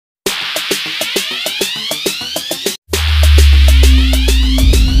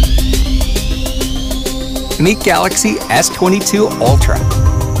Meet Galaxy S22 Ultra,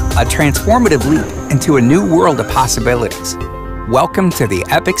 a transformative leap into a new world of possibilities. Welcome to the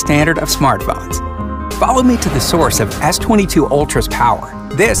epic standard of smartphones. Follow me to the source of S22 Ultra's power.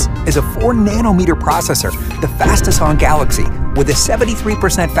 This is a 4-nanometer processor, the fastest on Galaxy, with a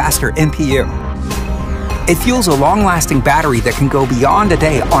 73% faster NPU. It fuels a long-lasting battery that can go beyond a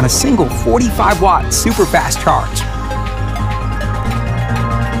day on a single 45-watt super-fast charge.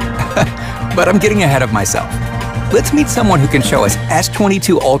 But I'm getting ahead of myself. Let's meet someone who can show us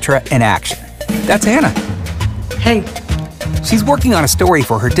S22 Ultra in action. That's Anna. Hey. She's working on a story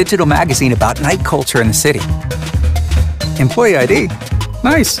for her digital magazine about night culture in the city. Employee ID.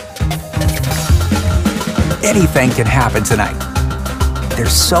 Nice. Anything can happen tonight.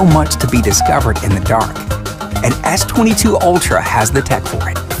 There's so much to be discovered in the dark, and S22 Ultra has the tech for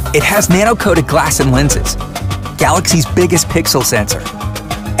it. It has nano-coated glass and lenses, Galaxy's biggest pixel sensor,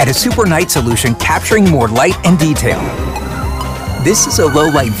 and a super night solution capturing more light and detail. This is a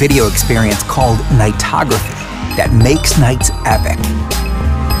low-light video experience called Nightography that makes nights epic.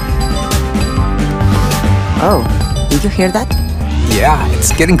 Oh, did you hear that? Yeah,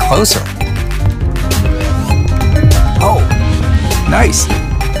 it's getting closer. Oh, nice.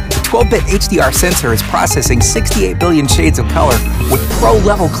 The 12-bit HDR sensor is processing 68 billion shades of color with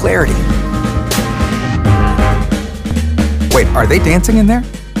pro-level clarity. Wait, are they dancing in there?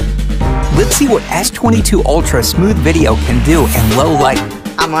 Let's see what S22 Ultra smooth video can do in low light.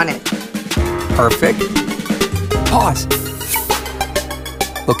 I'm on it. Perfect. Pause.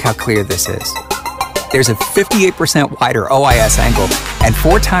 Look how clear this is. There's a 58% wider OIS angle and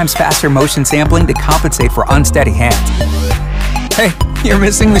 4 times faster motion sampling to compensate for unsteady hands. Hey, you're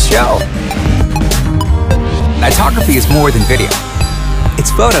missing the show. Nightography is more than video.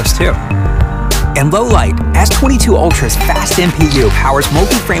 It's photos too. In low light, S22 Ultra's fast NPU powers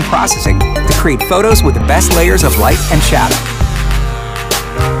multi-frame processing to create photos with the best layers of light and shadow.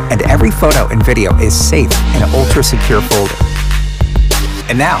 And every photo and video is safe in an ultra-secure folder.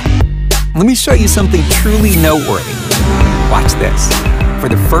 And now, let me show you something truly noteworthy. Watch this. For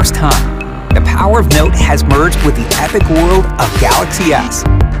the first time, the power of Note has merged with the epic world of Galaxy S.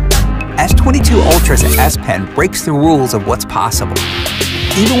 S22 Ultra's S Pen breaks the rules of what's possible,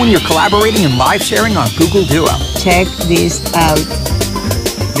 even when you're collaborating and live sharing on Google Duo. Check this out.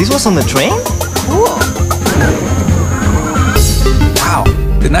 This was on the train? Cool. Wow,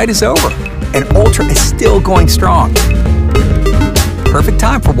 the night is over, and Ultra is still going strong. Perfect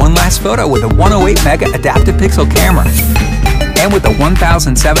time for one last photo with a 108 mega adaptive pixel camera. And with a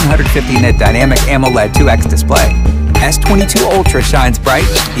 1750 nit dynamic AMOLED 2X display, S22 Ultra shines bright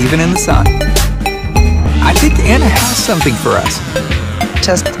even in the sun. I think Anna has something for us.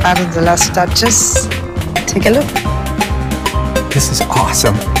 Just adding the last touches. Take a look. This is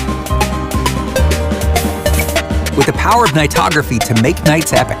awesome. With the power of Nightography to make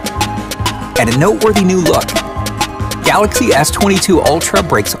nights epic, and a noteworthy new look, Galaxy S22 Ultra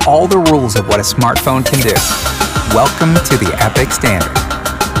breaks all the rules of what a smartphone can do. Welcome to the epic standard.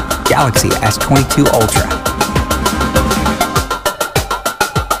 Galaxy S22 Ultra.